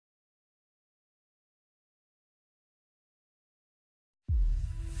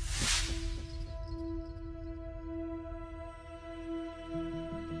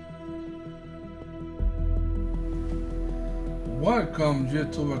Welcome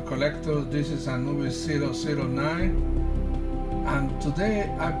YouTuber collectors, this is Anubis009 and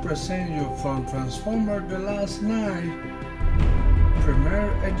today I present you from Transformer The Last Night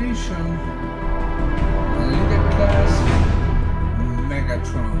Premiere Edition Leader Class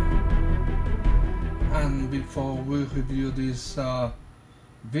Megatron. And before we review this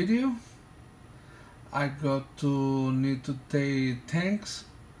video, I need to say thanks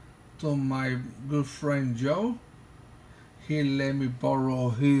to my good friend Joe. He let me borrow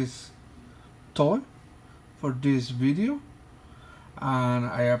his toy for this video, and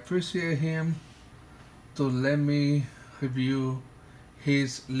I appreciate him to let me review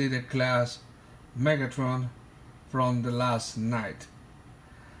his Leader Class Megatron from The Last Night.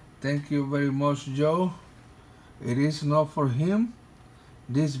 Thank you very much, Joe. It is not for him,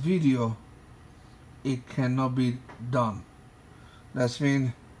 this video, it cannot be done. That's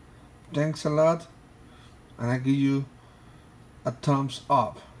mean, thanks a lot, and I give you a thumbs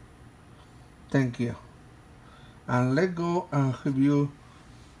up. Thank you. And let's go and review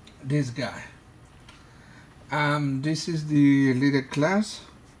this guy. This is the Leader Class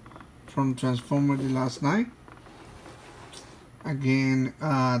from Transformer The Last Night. Again,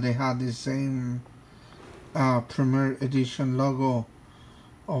 they had the same Premiere Edition logo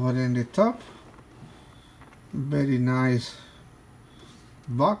over there in the top. Very nice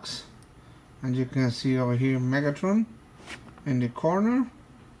box, and you can see over here Megatron in the corner.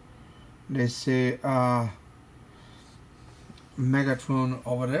 They say Megatron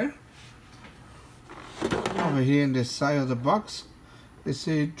over there. Over here in the side of the box they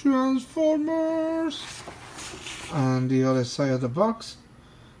say Transformers. On the other side of the box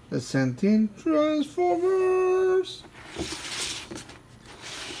the same thing, Transformers.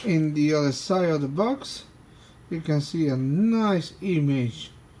 In the other side of the box you can see a nice image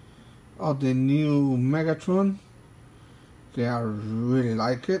of the new Megatron. Okay, I really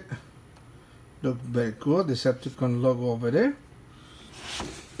like it. Look very cool. The Decepticon logo over there.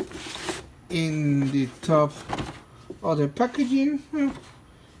 In the top of the packaging,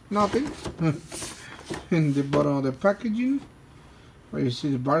 nothing. In the bottom of the packaging, where you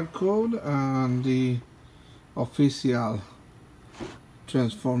see the barcode and the official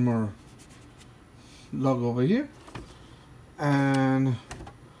Transformer logo over here. And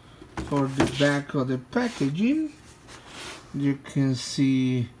for the back of the packaging, you can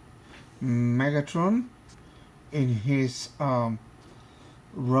see Megatron in his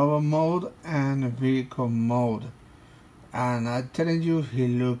robot mode and vehicle mode, and I'm telling you, he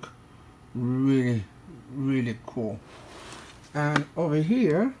look really cool. And over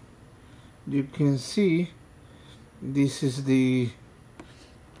here you can see this is the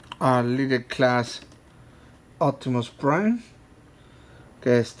Leader Class Optimus Prime.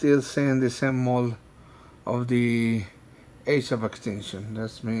 Okay, still seeing the same mold of the Age of Extinction.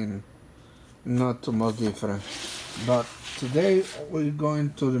 That's mean not too much different. But today we're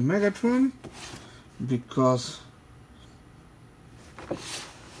going to the Megatron because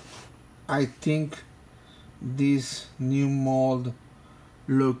I think this new mold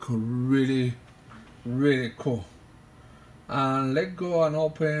look really cool. And let's go and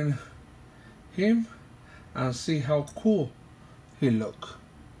open him and see how cool he look.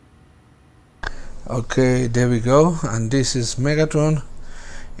 Okay, there we go, and this is Megatron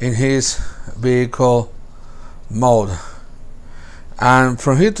in his vehicle mode. And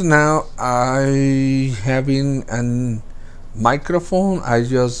from here to now I having a microphone. I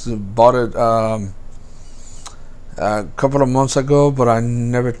just bought it a couple of months ago, but I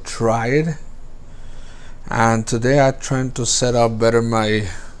never tried. And today I'm trying to set up better my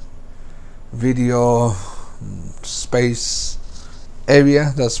video space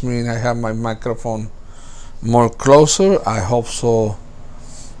area. That's mean I have my microphone more closer. I hope so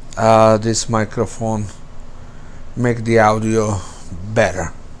this microphone make the audio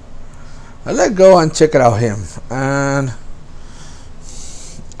better. Let's go and check it out him. And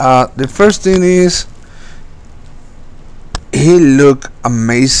the first thing is he look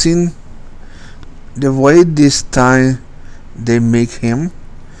amazing. The way this time they make him,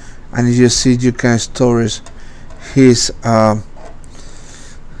 and you see you can store his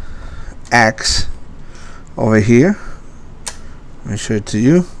axe over here. Let me show it to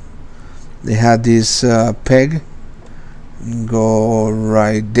you. They had this peg go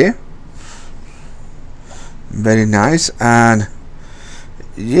right there. Very nice. And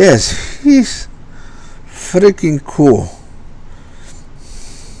yes, he's freaking cool.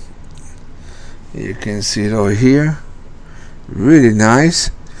 You can see it over here. Really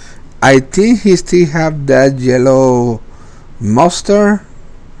nice. I think he still have that yellow mustard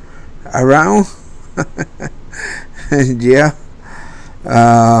around. Yeah,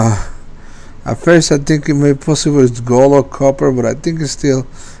 At first I think it may possible it's gold or copper, but I think it's still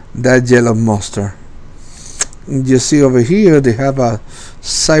that yellow monster. You see over here they have a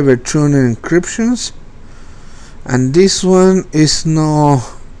Cybertron encryptions, and this one is no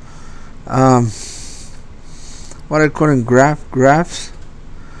what I call in graphs.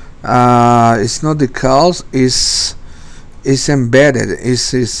 It's not decals, it's embedded,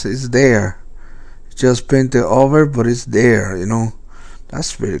 it's there, just painted over, but it's there, you know.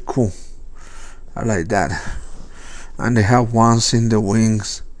 That's very cool. I like that. And they have ones in the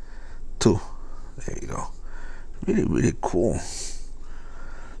wings too. There you go. Really, really cool.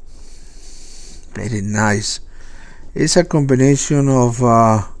 Very nice. It's a combination of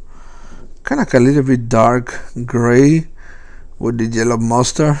kind of like a little bit dark gray with the yellow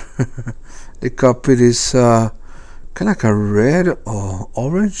mustard. The cockpit is kind of like a red or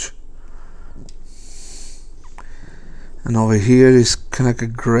orange, and over here is kind of like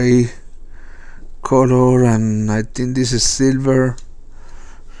a gray color, and I think this is silver.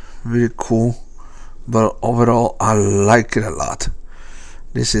 Very cool, but overall I like it a lot.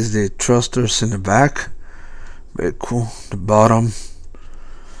 This is the thrusters in the back, very cool. The bottom,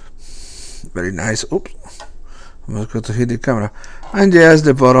 very nice. Oops, I'm just going to hit the camera. And yes,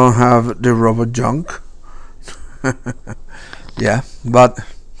 the bottom have the rubber junk. Yeah, but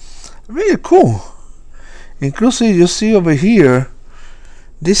really cool. Inclusive, you see over here,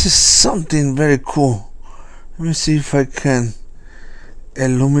 this is something very cool. Let me see if I can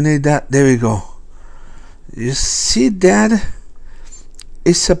illuminate that. There we go. You see that?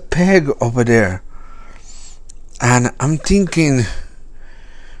 It's a peg over there, and I'm thinking,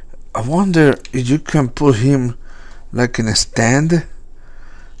 I wonder if you can put him like in a stand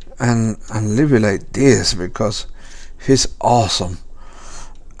and leave it like this, because he's awesome.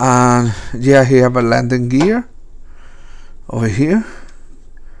 And yeah, he have a landing gear over here.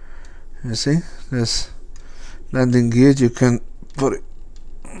 You see, this landing gear, you can put it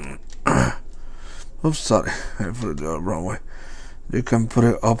oops, sorry, I put it the wrong way. You can put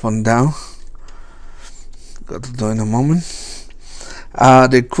it up and down. Got to do in a moment.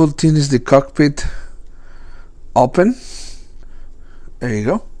 The cool thing is the cockpit open. There you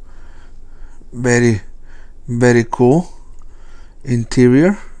go. Very, very cool.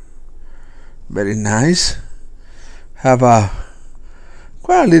 Interior, very nice. Have a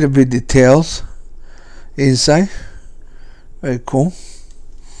quite a little bit details inside. Very cool.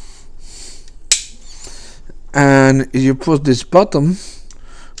 And if you put this button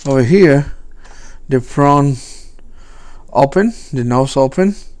over here, the front open, the nose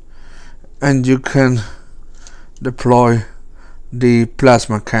open, and you can deploy the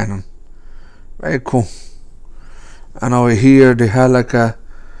plasma cannon. Very cool. And over here they have like a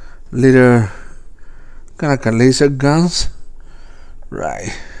little kind of like a laser guns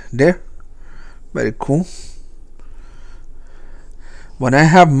right there. Very cool. When I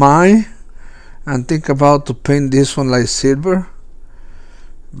have mine and think about to paint this one like silver,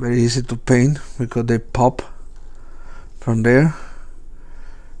 very easy to paint because they pop from there.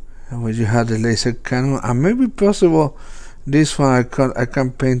 And when you have the laser cannon, and maybe possible this one I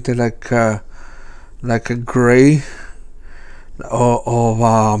can paint it like a gray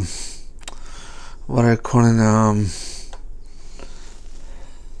or what I call it,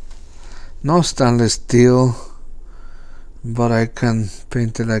 no stainless steel, but I can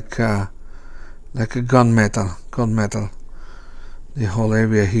paint it like a gunmetal, the whole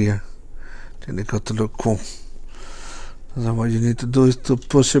area here. Then it got to look cool. So what you need to do is to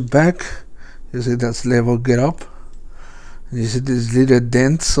push it back. You see that's level get up, and you see these little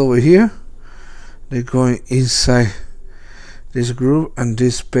dents over here. They're going inside this groove, and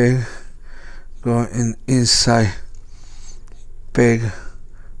this peg going inside peg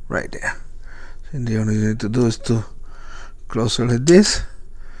right there. And the only thing you need to do is to close it like this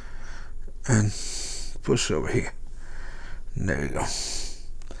and push over here. And there you go.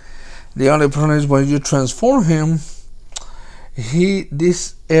 The only problem is when you transform him,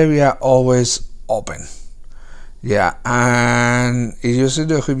 this area always open. Yeah, and if you see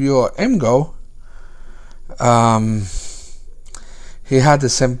the review of MGO, he had the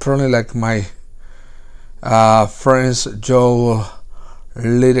same problem like my friends Joe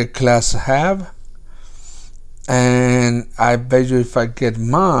Leader Class have, and I bet you if I get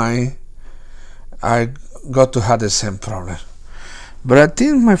mine, I got to have the same problem. But I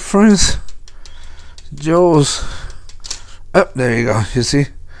think my friends Joe's there you go. You see,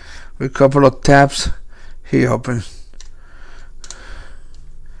 with a couple of taps, he opens.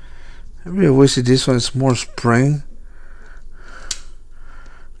 Maybe I wish this one is more spring.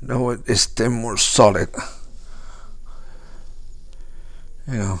 No, it's more solid.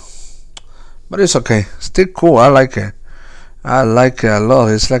 you know, but it's okay. Still cool. I like it. I like it a lot.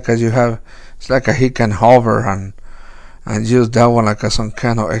 It's like it's like he can hover and use that one like some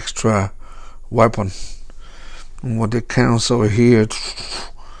kind of extra weapon. And what it counts over here, it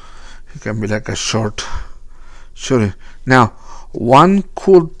can be like a short shooting. Now, one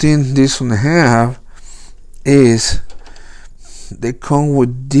cool thing this one have is they come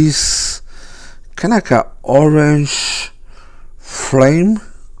with this kind of like a orange flame,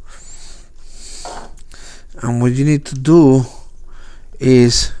 and what you need to do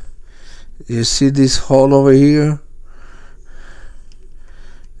is, you see this hole over here,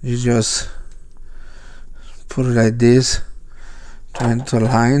 you just put it like this, trying to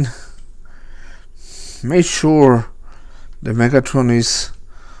align. Make sure the Megatron is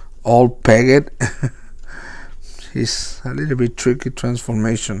all pegged. It's a little bit tricky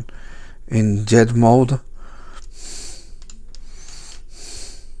transformation in jet mode.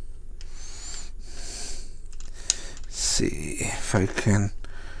 See if I can.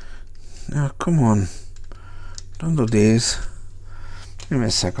 No, come on, don't do this. Give me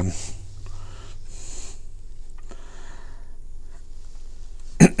a second.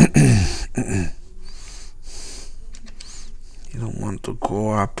 You don't want to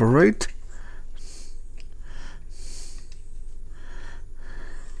cooperate.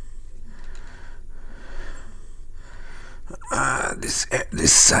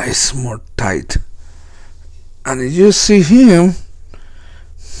 This size more tight, and you see him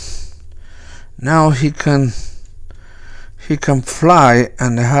now. He can fly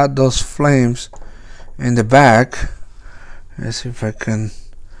and had those flames in the back. Let's see if I can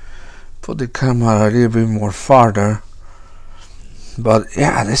put the camera a little bit more farther. But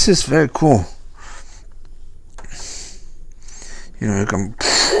yeah, this is very cool. You know, you can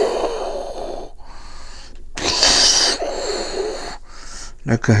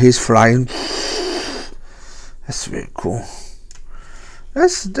like he's flying. That's very cool.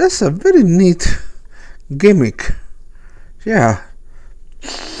 That's a very neat gimmick. Yeah,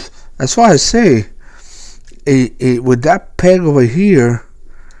 that's why I say with that peg over here,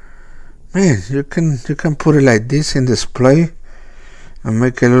 man, you can put it like this in display and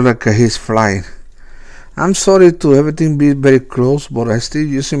make it look like he's flying. I'm sorry to everything be very close, but I still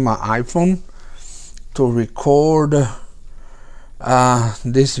using my iPhone to record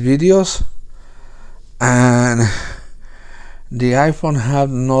these videos, and the iPhone have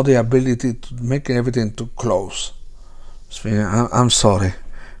not the ability to make everything too close. So I'm sorry,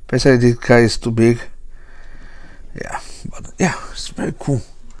 especially this guy is too big. Yeah, but yeah, it's very cool.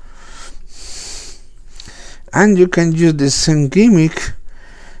 And you can use the same gimmick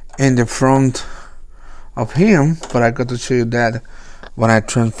in the front of him, but I got to show you that when I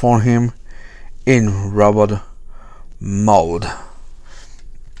transform him in robot mode.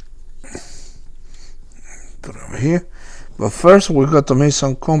 Put it over here. But first we got to make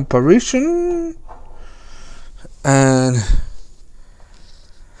some comparison, and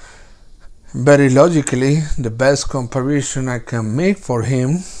very logically the best comparison I can make for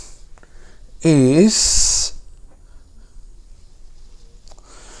him is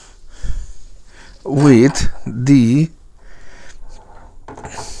with the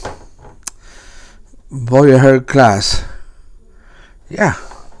Leader Class. Yeah,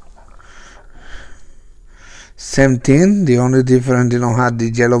 same thing. The only difference, they don't have the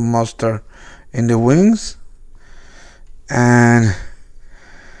yellow mustard in the wings, and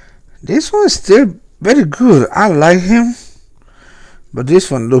this one is still very good. I like him, but this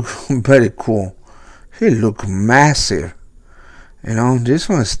one looks very cool. He look massive. You know, this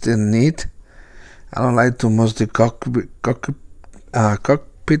one is still neat. I don't like too much the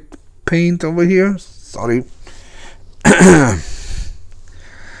cockpit paint over here. Sorry. I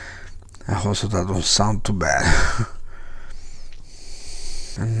hope that don't sound too bad.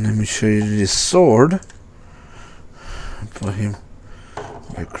 And let me show you this sword. Put him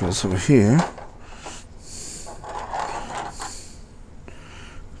very close over here.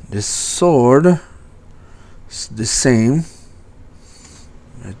 This sword is the same.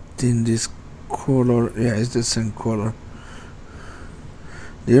 I think this color, yeah, it's the same color.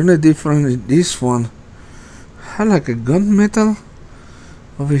 The only difference is this one had like a gunmetal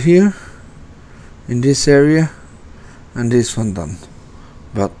over here in this area, and this one done.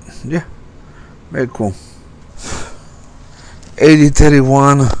 But yeah, very cool.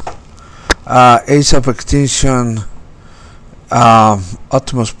 8031 Age of Extinction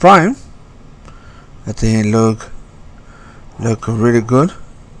Optimus Prime. I think it look really good.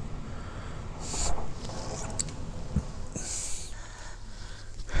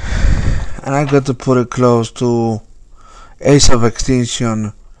 And I got to put it close to Ace of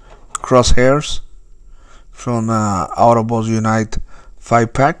Extinction crosshairs from Autobots Unite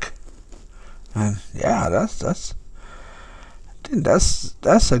 5-pack, and yeah, that's I think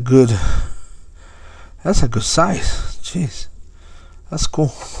that's a good size. Jeez, that's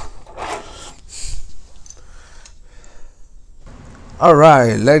cool.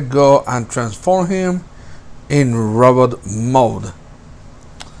 Alright, let's go and transform him in robot mode.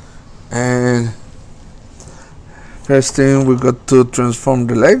 And first thing, we got to transform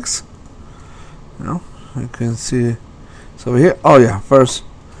the legs. You know, you can see it's over here. Oh yeah, first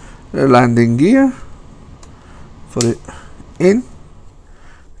the landing gear. Put it in.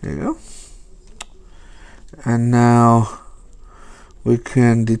 There you go. And now we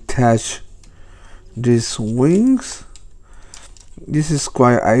can detach these wings. This is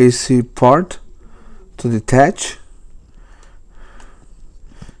quite an easy part to detach.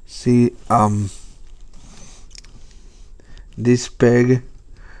 See, this peg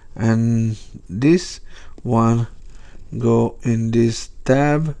and this one go in this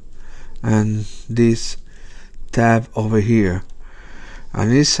tab and this tab over here,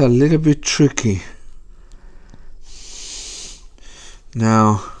 and it's a little bit tricky.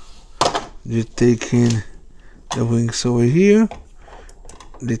 Now you take in the wings over here,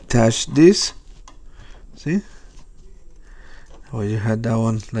 detach this. See, well, you had that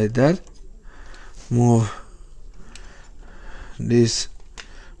one like that. Move this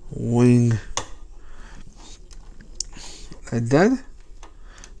wing like that.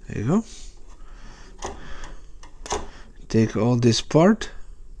 There you go. Take all this part,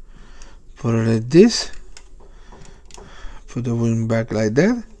 put it like this, put the wing back like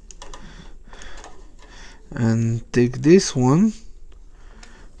that, and take this one.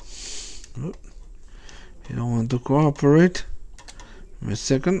 You don't want to cooperate. Give me a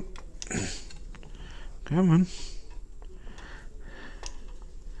second. Come on.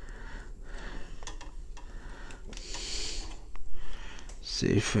 See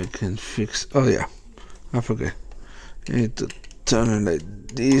if I can fix. Oh yeah, I forget. I need to turn it like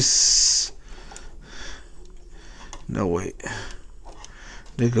this. No way.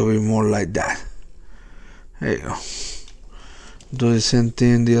 They could be more like that. There you go. Do the same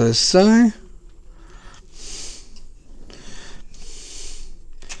thing the other side.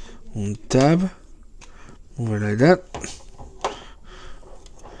 On tab, move it like that.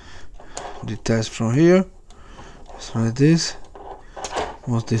 Detach from here. Just like this.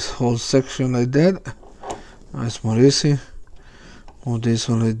 Move this whole section like that. It's more easy. Move this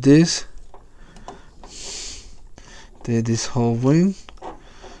one like this. Take this whole wing.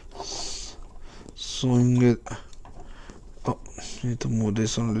 Swing it. Oh, need to move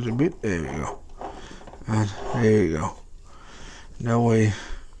this one a little bit. There we go. And there you go. That way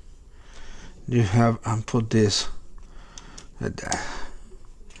you have, and put this like that.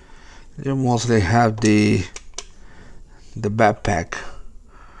 You mostly have the backpack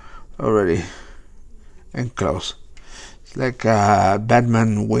already enclosed. It's like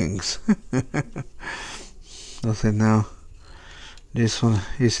Batman wings. Okay, now this one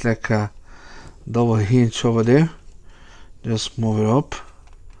is like a double hinge over there. Just move it up,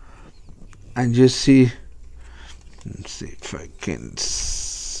 and you see. Let's see if I can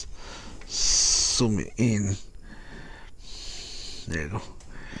zoom it in. There you go.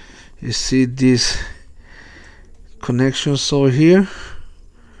 You see these connections over here?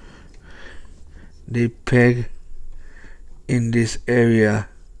 They peg in this area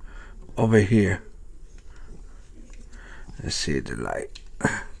over here. Let's see the light.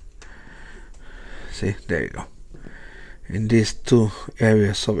 See, there you go. In these two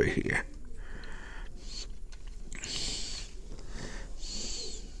areas over here.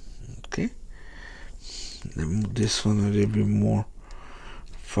 Okay. Let me move this one a little bit more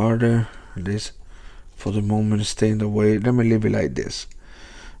farther. This, for the moment, stay in the way. Let me leave it like this.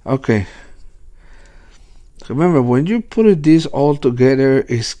 Okay. Remember, when you put this all together,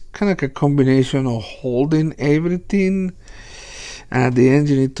 it's kind of like a combination of holding everything, and at the end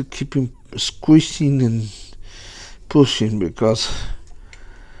you need to keep squishing and pushing, because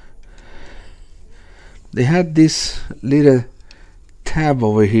they had this little tab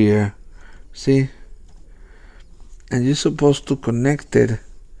over here, see, and you're supposed to connect it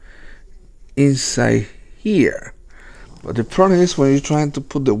inside here, but the problem is when you're trying to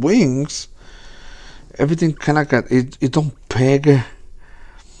put the wings, everything kind of got it don't peg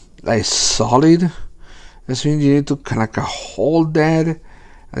like solid. That means you need to kind of hold that, at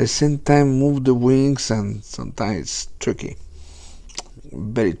the same time move the wings, and sometimes it's tricky,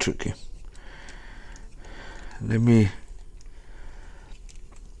 very tricky. Let me move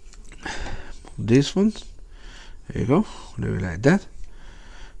this one. There you go. Leave it like that.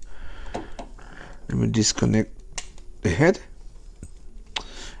 Let me disconnect the head.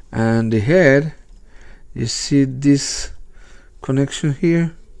 And the head, you see this connection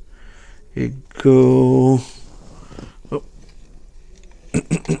here? It go. Oh.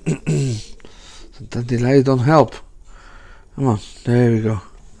 Sometimes the lights don't help. Come on, there we go.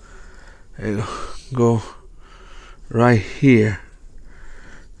 There you go. Go right here,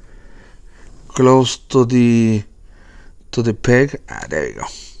 close to the peg. There you go.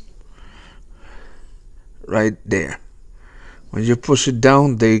 Right there. When you push it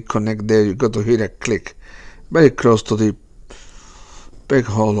down, they connect there. You got to hit a click very close to the peg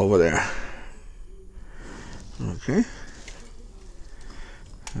hole over there. Okay.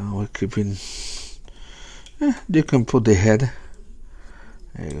 Now we're keeping. You can put the head.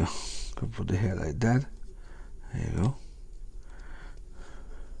 There you go. You can put the head like that. There you go.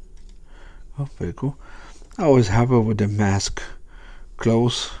 Oh, very cool. I always have it with the mask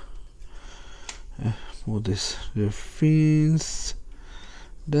close. Move this, the fins,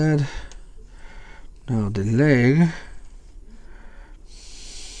 that. Now the leg.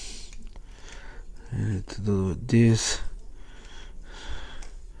 I need to do with this.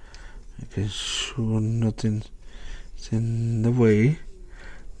 Making sure nothing is in the way.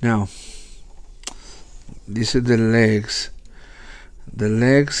 Now, these are the legs. The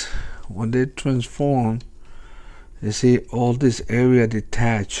legs, when they transform, you see all this area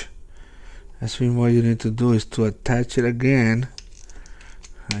detach. That's mean what you need to do is to attach it again,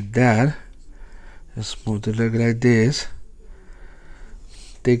 like that. Just move the leg like this.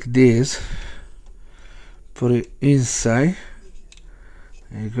 Take this, put it inside.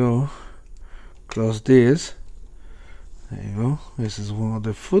 There you go. Close this. There you go. This is one of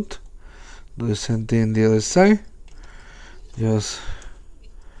the foot. Do the same thing on the other side. Just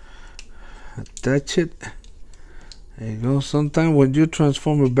attach it. There you go. Sometimes when you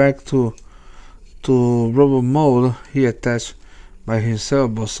transform it back to robot mode, he attached by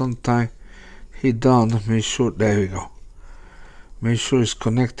himself, but sometimes he don't. Make sure. There we go. Make sure it's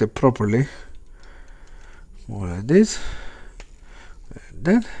connected properly. More like this. Like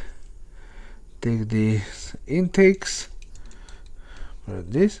that. Take the intakes.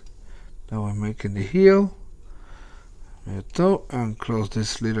 Like this. Now we're making the heel, the toe, and close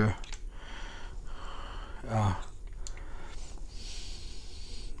this little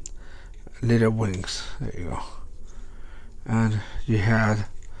little wings. There you go. And you had,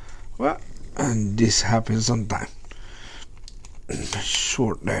 well, and this happens sometimes. Make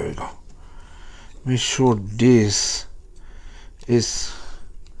sure, there we go. Make sure this is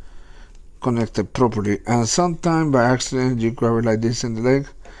connected properly, and sometimes by accident you grab it like this in the leg.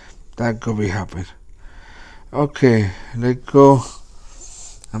 That could be happen. Okay, let's go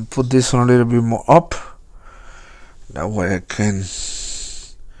and put this one a little bit more up. That way I can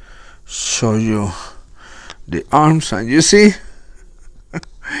show you the arms, and you see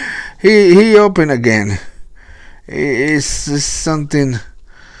he open again. It's something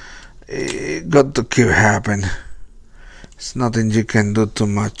got to keep happen. It's nothing you can do too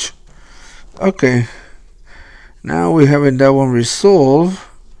much. Okay, now we having that one resolved.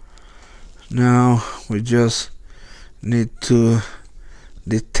 Now we just need to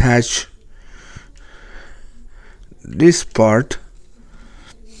detach this part.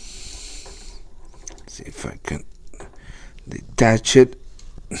 See if I can detach it.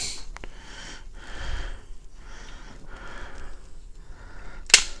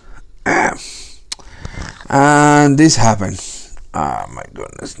 And this happened. Oh my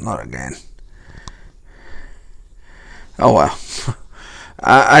goodness, not again. Oh well.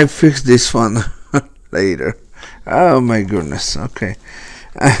 I fixed this one later. Oh my goodness. Okay.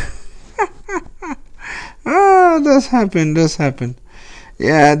 Oh, that's happened.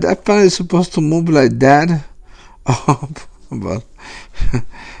 Yeah, that part is supposed to move like that. Oh, but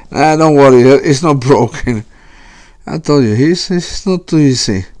don't worry, it's not broken. I told you, it's not too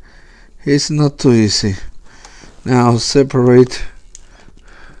easy. It's not too easy. Now separate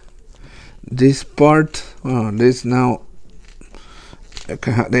this part. Oh, this now.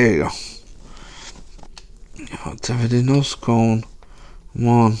 There you go. Whatever the nose cone. Come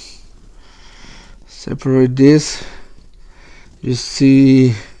on. Separate this. You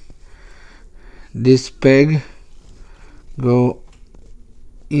see this peg go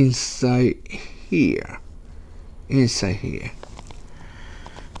inside here. Inside here.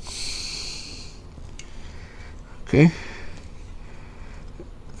 Okay.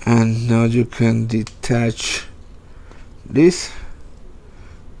 And now you can detach this.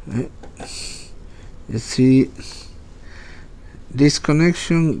 You see this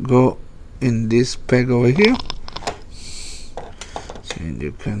connection go in this peg over here. and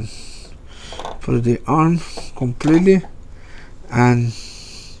you can put the arm completely, and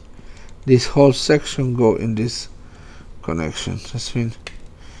this whole section go in this connection. That's mean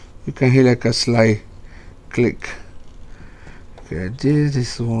you can hear like a slight click. Okay, this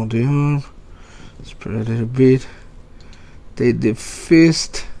is one of the arm. Spread a little bit. Take the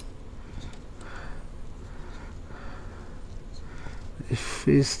fist. The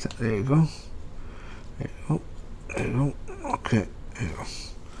fist. There you go. There you go. There you go. Okay. There you go.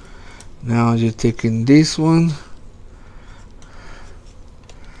 Now you're taking this one.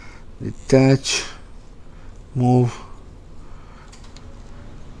 Detach. Move.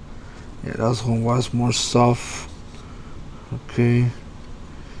 Yeah, that one was more soft. Okay.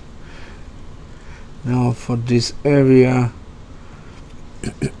 Now for this area,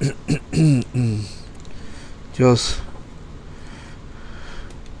 just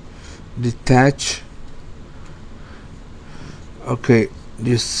detach. Okay,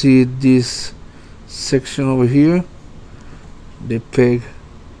 you see this section over here, the peg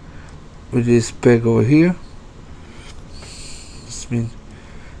with this peg over here. This means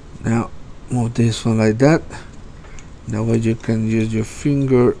now move this one like that. That way you can use your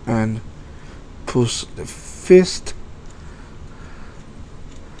finger and push the fist.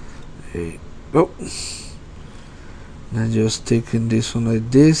 There you go. Now just taking this one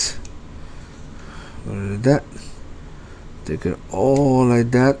like this, like that. Take it all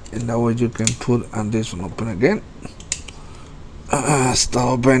like that, and that way you can put and this one open again.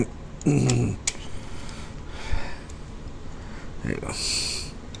 Stop open. There you go.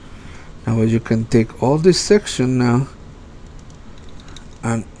 Now you can take all this section now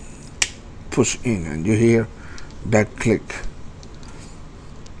and push in, and you hear that click.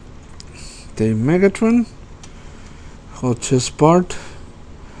 The Megatron whole chest part,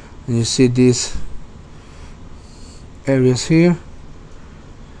 and you see these areas here.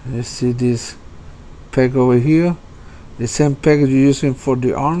 You see this peg over here, the same peg you're using for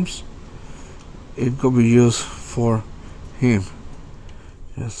the arms, it could be used for him.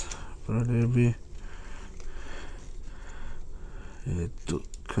 Just put a little bit to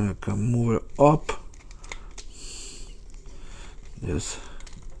kind of move it up. Just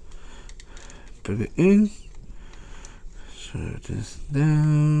put it in. Shut this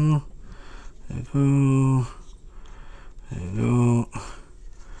down. There you go. There you go.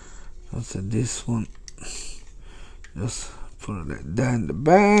 That's this one. Just put it like that in the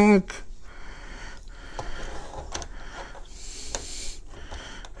back.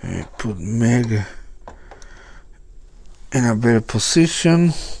 And put Meg in a better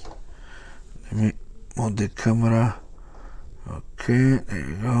position. Let me move the camera. Okay, there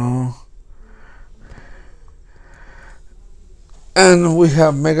you go. And we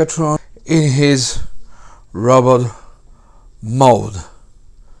have Megatron in his robot mode.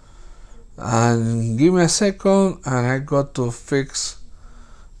 And give me a second, and I got to fix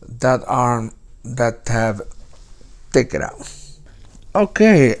that arm that have taken out.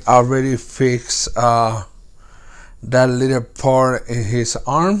 Okay, I already fixed that little part in his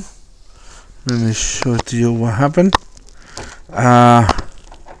arm. Let me show to you what happened.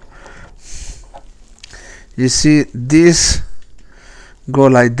 You see this go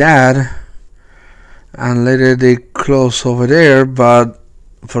like that, and later they close over there, but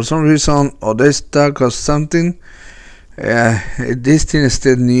for some reason, or they stuck or something. This thing is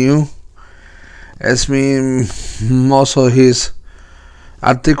still new. It's mean most of his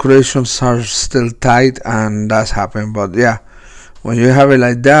articulations are still tight, and that's happened. But yeah, when you have it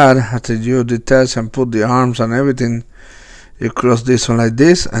like that, after you detach and put the arms and everything, you close this one like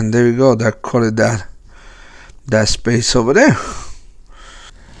this, and there you go. That call it that space over there.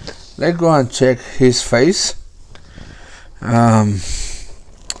 Let's go and check his face. Let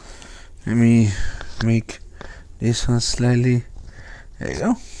me make this one slightly. There you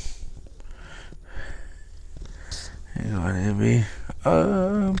go. There you go. Let me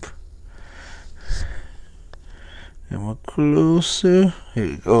up. Get more closer. Here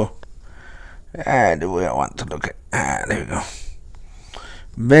you go. The way I want to look at. There you go.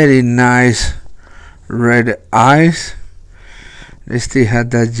 Very nice red eyes. They still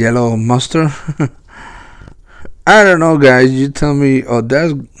had that yellow mustard. I don't know, guys. You tell me. Oh,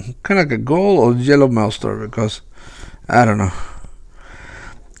 that's kind of like a gold or yellow mustard, because I don't know.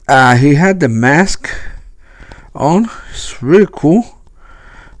 He had the mask on. It's really cool.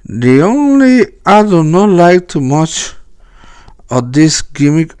 The only I do not like too much of this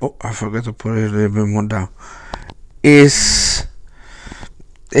gimmick. Oh, I forgot to put it a little bit more down. Is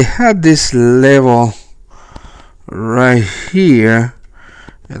it had this level right here.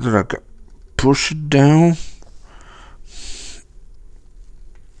 You have to like push it down.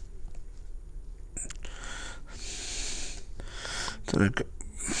 So like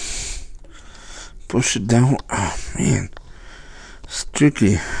push it down. Oh man, it's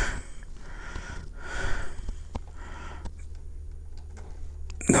tricky.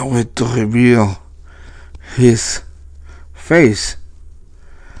 No way to reveal his face.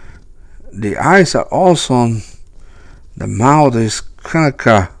 The eyes are awesome. The mouth is kind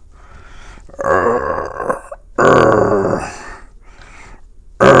of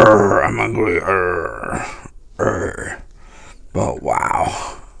I'm hungry. But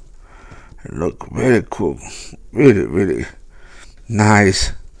wow, it look very cool. Really, really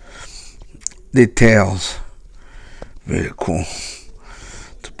nice details. Very cool.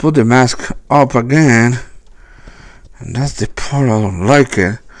 To put the mask up again, and that's the part I don't like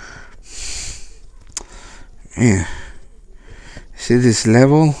it. Man, see this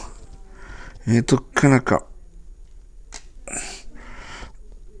level? You need to kind of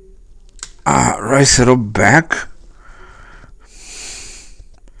raise it up back.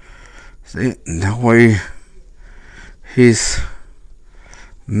 See, that way his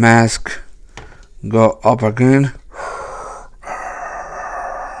mask go up again.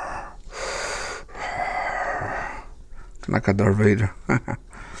 Like a Darth Vader.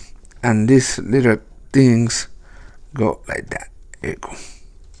 And these little things go like that. There you go.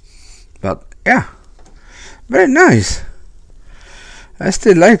 But yeah, very nice. I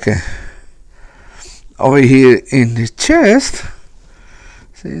still like it. Over here in the chest,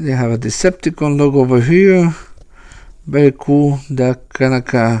 see, they have a Decepticon logo over here. Very cool. That kind of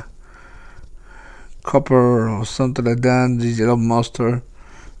copper or something like that. Digital monster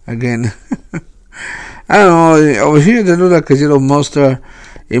again. I don't know. Over here they look like a little monster.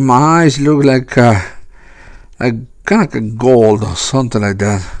 In my eyes, look like kind of a gold or something like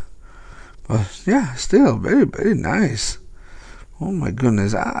that. But yeah, still very, very nice. Oh my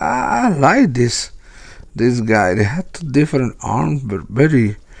goodness, I like this guy. They had two different arms, but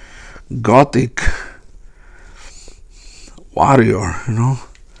very gothic warrior, you know.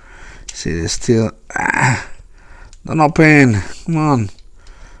 See, they still don't open. Come on.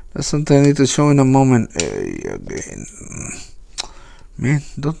 That's something I need to show in a moment. Hey, again, man,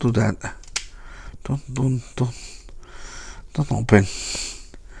 don't do that. Don't open.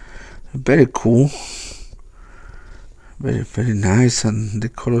 Very cool. Very, very nice, and the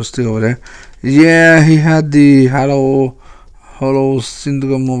color still over there. Yeah, he had the hollow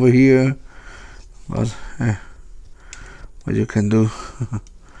syndrome over here, but what you can do.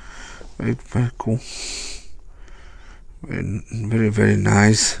 Very, very cool. Very, very, very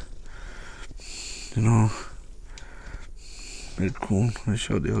nice. You know, very cool. I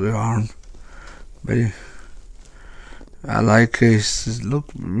show the other arm. Very, I like it. It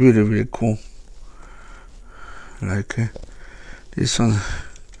look really, really cool. I like it. This one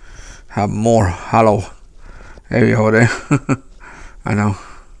have more hollow area over there. I know,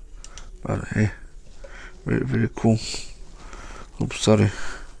 but hey, very, very cool. Oops, sorry.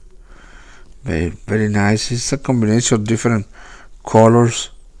 Very, very nice. It's a combination of different colors.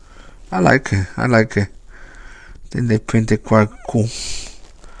 I like it. I like it. I think they painted quite cool.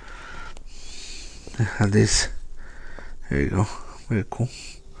 They have this. There you go. Very cool.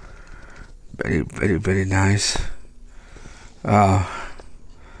 Very, very, very nice.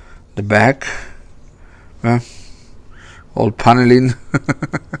 The back, all paneling,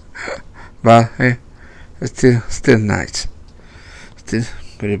 but hey, it's still nice. Still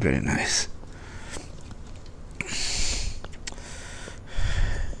very, very nice.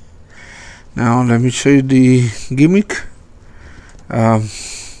 Now let me show you the gimmick.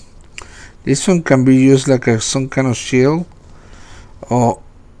 This one can be used like some kind of shield, or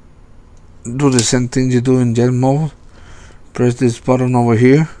do the same thing you do in jet mode. Press this button over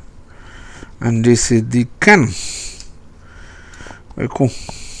here, and this is the cannon. Very cool.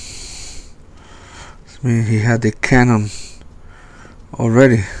 I mean, he had the cannon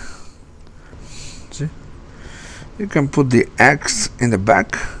already. See, you can put the axe in the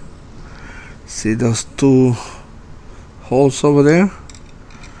back. See those two holes over there?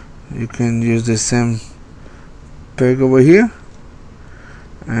 You can use the same peg over here,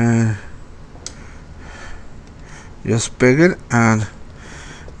 and just peg it and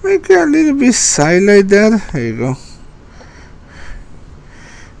make it a little bit side like that. There you go.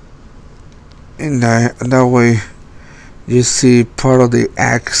 In that way, you see part of the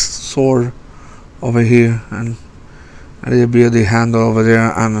axe sword over here, and a little bit of the handle over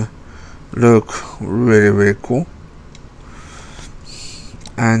there, and look really, really cool.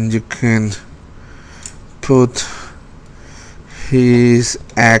 And you can put his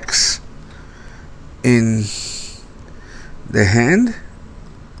axe in the hand.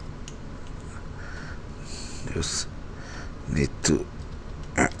 need to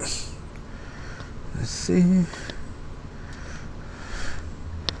let's see.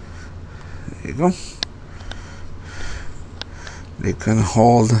 There you go. They can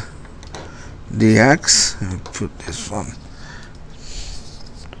hold the axe and put this one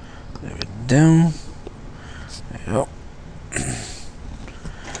down. There you go.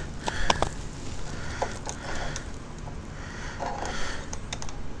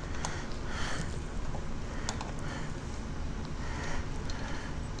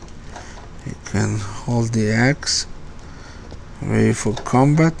 You can hold the axe, ready for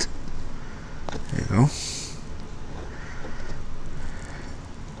combat. There you go.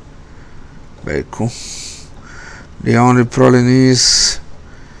 Very cool. The only problem is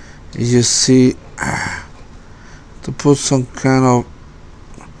you see, to put some kind of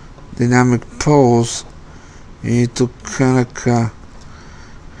dynamic pose, you need to kind of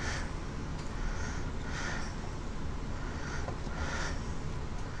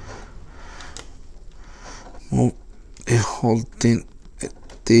move the whole thing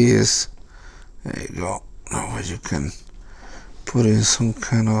like this. There you go. Now you can put in some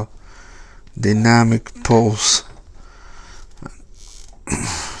kind of dynamic pose.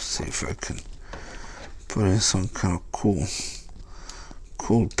 See if I can put in some kind of cool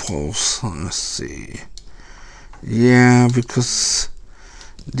pose. Let's see. Yeah, because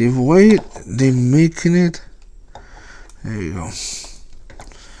the way they're making it. There you go.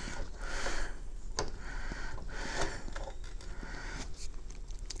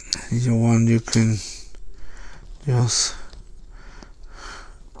 You can just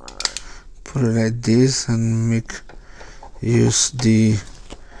put it like this and use the,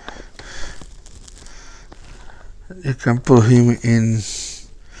 you can put him in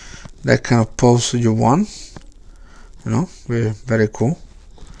that kind of pose you want, you know. Very cool.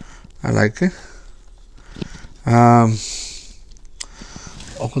 I like it.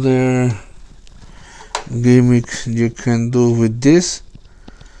 Other gimmick you can do with this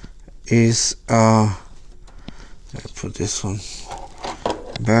is I put this one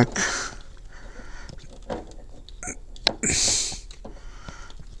back.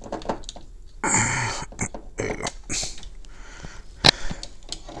 There you go.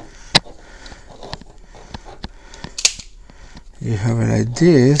 You have it like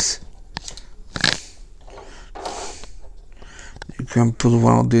this. You can put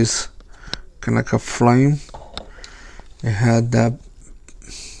one of these kind of like a flame. It had that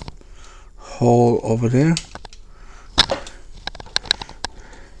hole over there.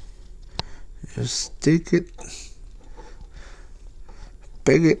 Just stick it,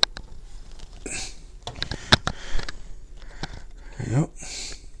 peg it. There you go.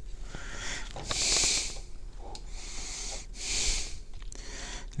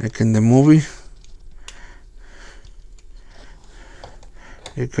 Like in the movie,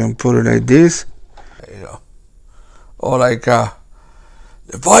 you can put it like this. There you go. Or like the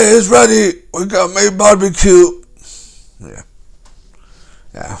fire is ready. We got made barbecue. Yeah.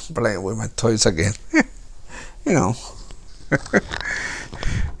 Yeah, playing with my toys again. You know.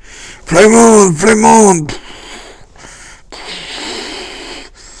 Flame on, flame on.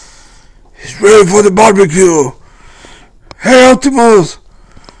 He's ready for the barbecue. Hey, Optimus.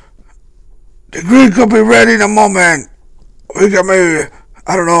 The grill could be ready in a moment. We got maybe,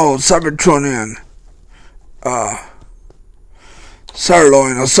 I don't know, Cybertronian.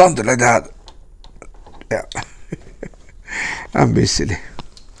 Sirloin or something like that. Yeah. I'm being silly.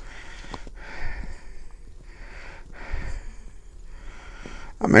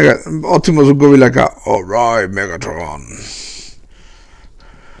 Optimus will go be like, alright, Megatron.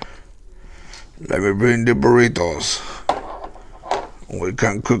 Let me bring the burritos. We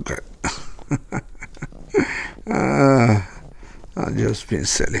can cook it. I'm just being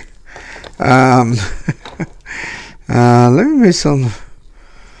silly. Let me make some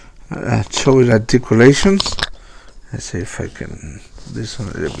show you articulations. Let's see if I can this one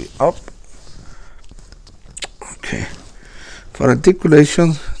a little bit up. Okay. For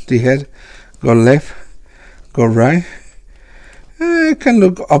articulation, the head go left, go right. It can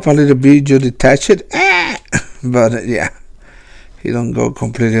look up a little bit. You detach it, but yeah, he don't go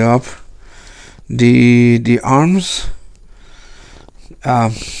completely up. The arms,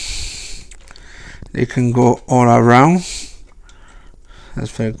 they can go all around.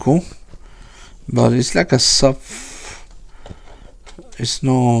 That's very cool. But it's like a soft. It's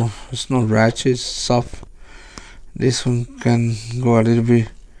no ratchet. It's soft. This one can go a little bit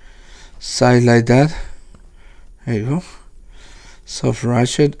side like that. There you go. Soft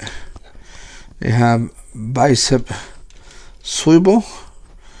ratchet. They have bicep swivel.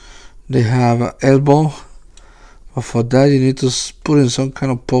 They have elbow But for that you need to put in some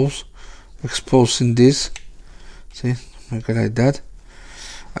kind of pose, exposing this. See, make it like that.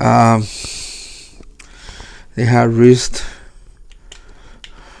 They have wrist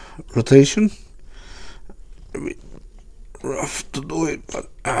rotation. A bit rough to do it, but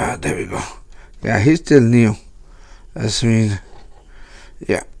there we go. Yeah, he's still new. That's mean,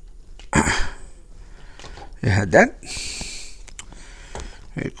 yeah. You had that.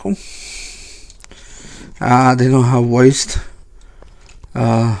 Very cool. They don't have waist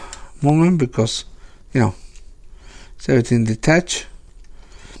movement because, you know, it's everything detached.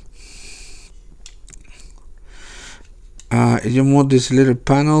 If you move these little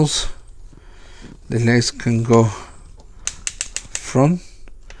panels, the legs can go front,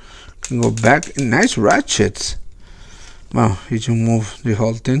 can go back. Nice ratchets. Well, if you move the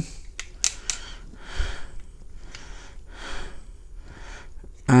whole thing.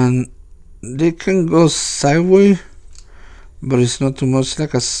 And they can go sideways, but it's not too much,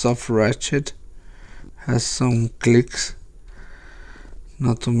 like a soft ratchet. Has some clicks,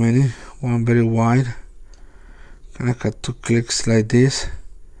 not too many. One very wide, kind of got 2 clicks like this.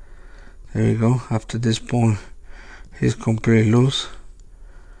 There you go. After this point, he's completely loose.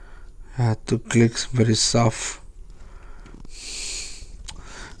 2 clicks, very soft.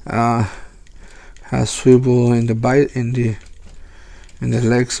 Has swivel in the bite in the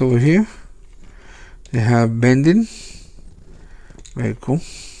legs over here. They have bending. Very cool.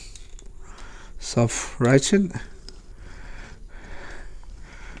 Soft ratchet.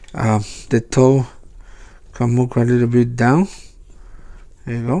 The toe can move a little bit down.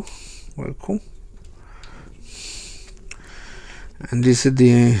 There you go. Very cool. And this is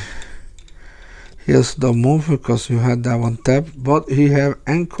the heels don't move because you had that one tap, but he have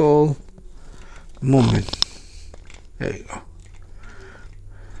ankle movement. There you go.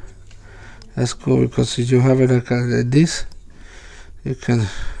 That's cool because if you have it like this, you can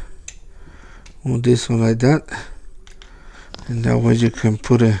move this one like that, and that way you can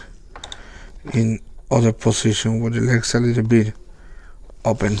put it in other position with the legs a little bit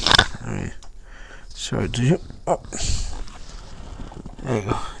open. Let me show it to you. Oh. There you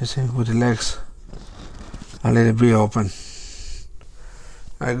go. You see, with the legs a little bit open.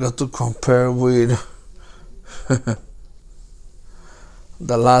 I got to compare with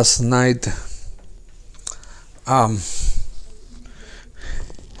the last night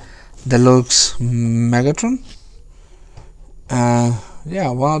Deluxe Megatron. Yeah,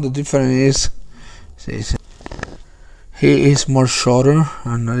 one of the difference is he is more shorter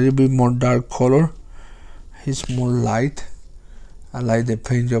and a little bit more dark color. He's more light. I like the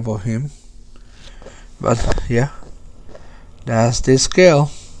paint job of him. But yeah, that's the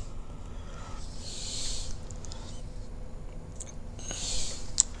scale.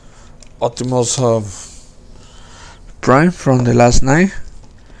 Optimus Prime from the last night,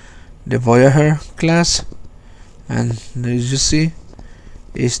 the Voyager class, and as you see,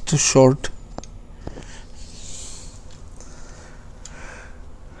 it's too short.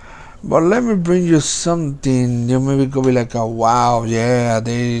 But let me bring you something. You maybe go be like, wow, yeah,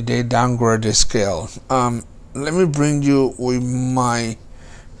 they downgrade the scale. Let me bring you with my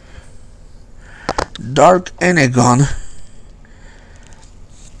Dark Energon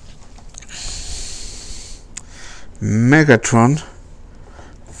Megatron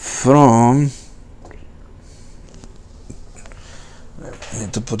from. I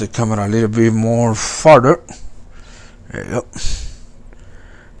need to put the camera a little bit more farther. There you go.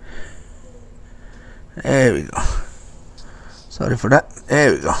 There we go. Sorry for that.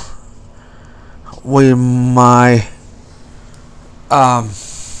 There we go. With my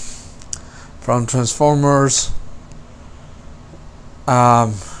from Transformers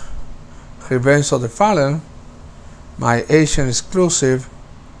Revenge of the Fallen, my Asian exclusive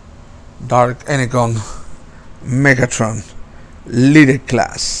Dark Energon Megatron Leader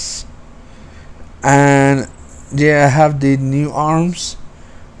Class. And yeah, I have the new arms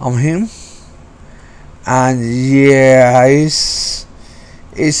on him. And yeah, it's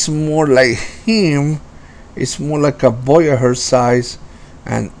more like him. It's more like a Voyager size,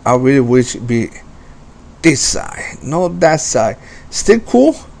 and I really wish it be this side, not that side. Still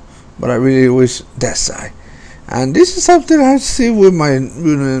cool, but I really wish that side. And this is something I see with my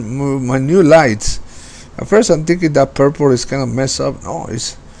new lights. At first I'm thinking that purple is kind of messed up. No,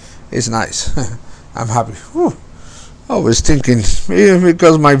 it's nice. I'm happy. Whew. I was thinking,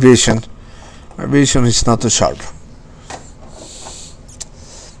 because my vision is not too sharp.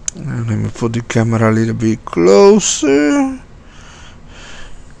 And let me put the camera a little bit closer.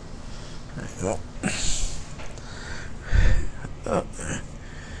 There you go.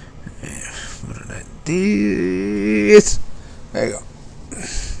 Put it like this. There you go.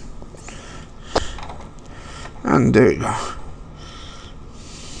 And there you go.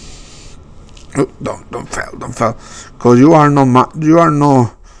 Oh, don't fail, cause you are no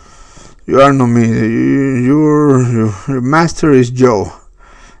me. Your master is Joe.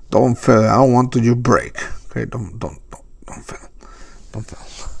 Don't fail. I don't want you break. Okay, don't fail. Don't fail.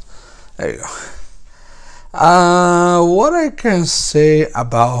 There you go. What I can say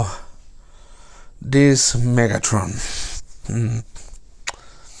about this Megatron?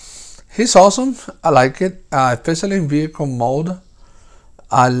 He's awesome. I like it, especially in vehicle mode.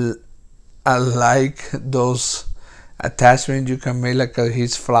 I like those attachments you can make, like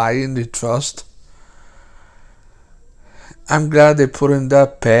he's flying the thrust. I'm glad they put in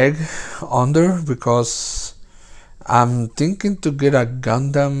that peg under, because I'm thinking to get a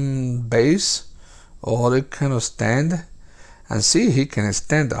Gundam base or other kind of stand and see he can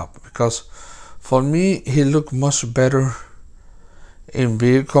stand up, because for me he looked much better in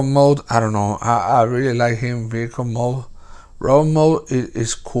vehicle mode. I don't know, I really like him in vehicle mode. Road mode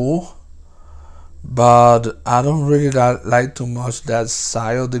is cool, but I don't really like too much that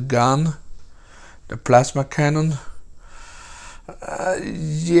side of the gun, the plasma cannon.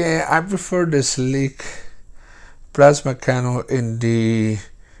 Yeah, I prefer the sleek plasma cannon in the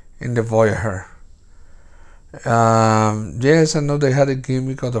Voyager. Yes, I know they had a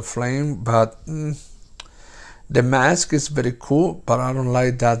gimmick of the flame, but the mask is very cool, but I don't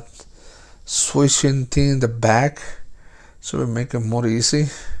like that switching thing in the back, so we make it more easy.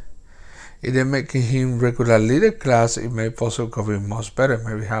 If they're making him regular leader class, it may possibly be much better.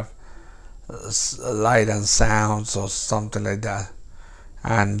 Maybe have light and sounds or something like that,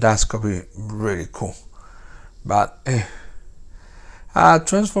 and that's gonna be really cool. But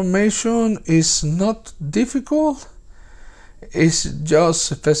transformation is not difficult. It's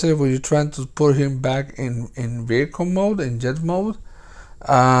just, especially when you're trying to put him back in vehicle mode, in jet mode,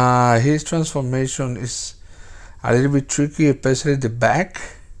 his transformation is a little bit tricky, especially the back.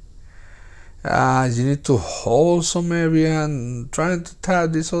 You need to hold some area and trying to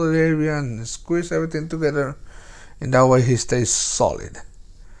tap this other area and squeeze everything together, and that way he stays solid.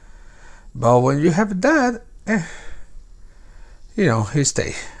 But when you have that, he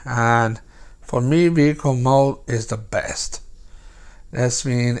stays. And for me, vehicle mode is the best. That's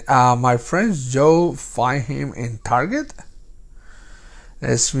mean my friend Joe find him in Target.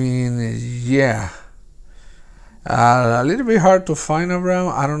 That's mean, yeah. A little bit hard to find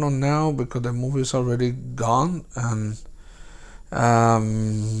around. I don't know now because the movie is already gone, and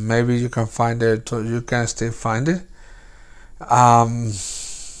maybe you can find it. You can still find it. I'm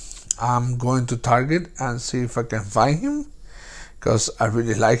going to Target and see if I can find him, because I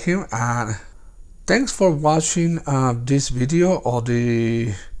really like him. And thanks for watching this video of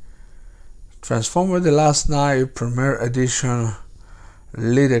the Transformer The Last Night Premiere Edition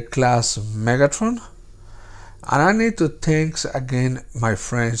Leader Class Megatron. And I need to thank again my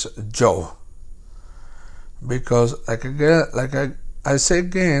friends Joe, because I say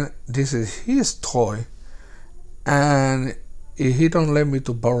again, this is his toy, and if he don't let me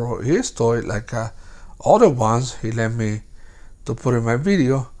to borrow his toy like other ones he let me to put in my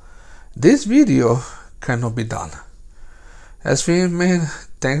video, this video cannot be done. That's mean, man,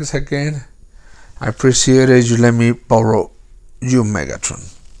 thanks again. I appreciate it. You let me borrow you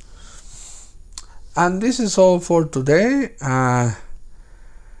Megatron. And this is all for today.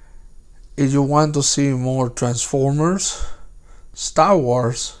 If you want to see more Transformers, Star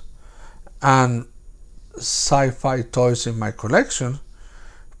Wars, and sci-fi toys in my collection,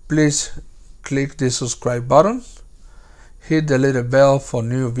 please click the subscribe button, hit the little bell for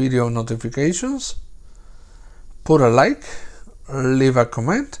new video notifications, put a like, leave a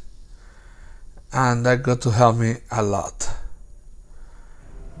comment, and that's going to help me a lot.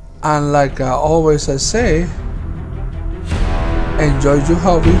 And like always I say, enjoy your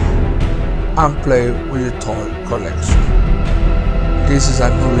hobby and play with your toy collection. This is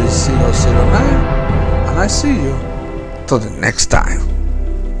Anubis 009, and I see you till the next time.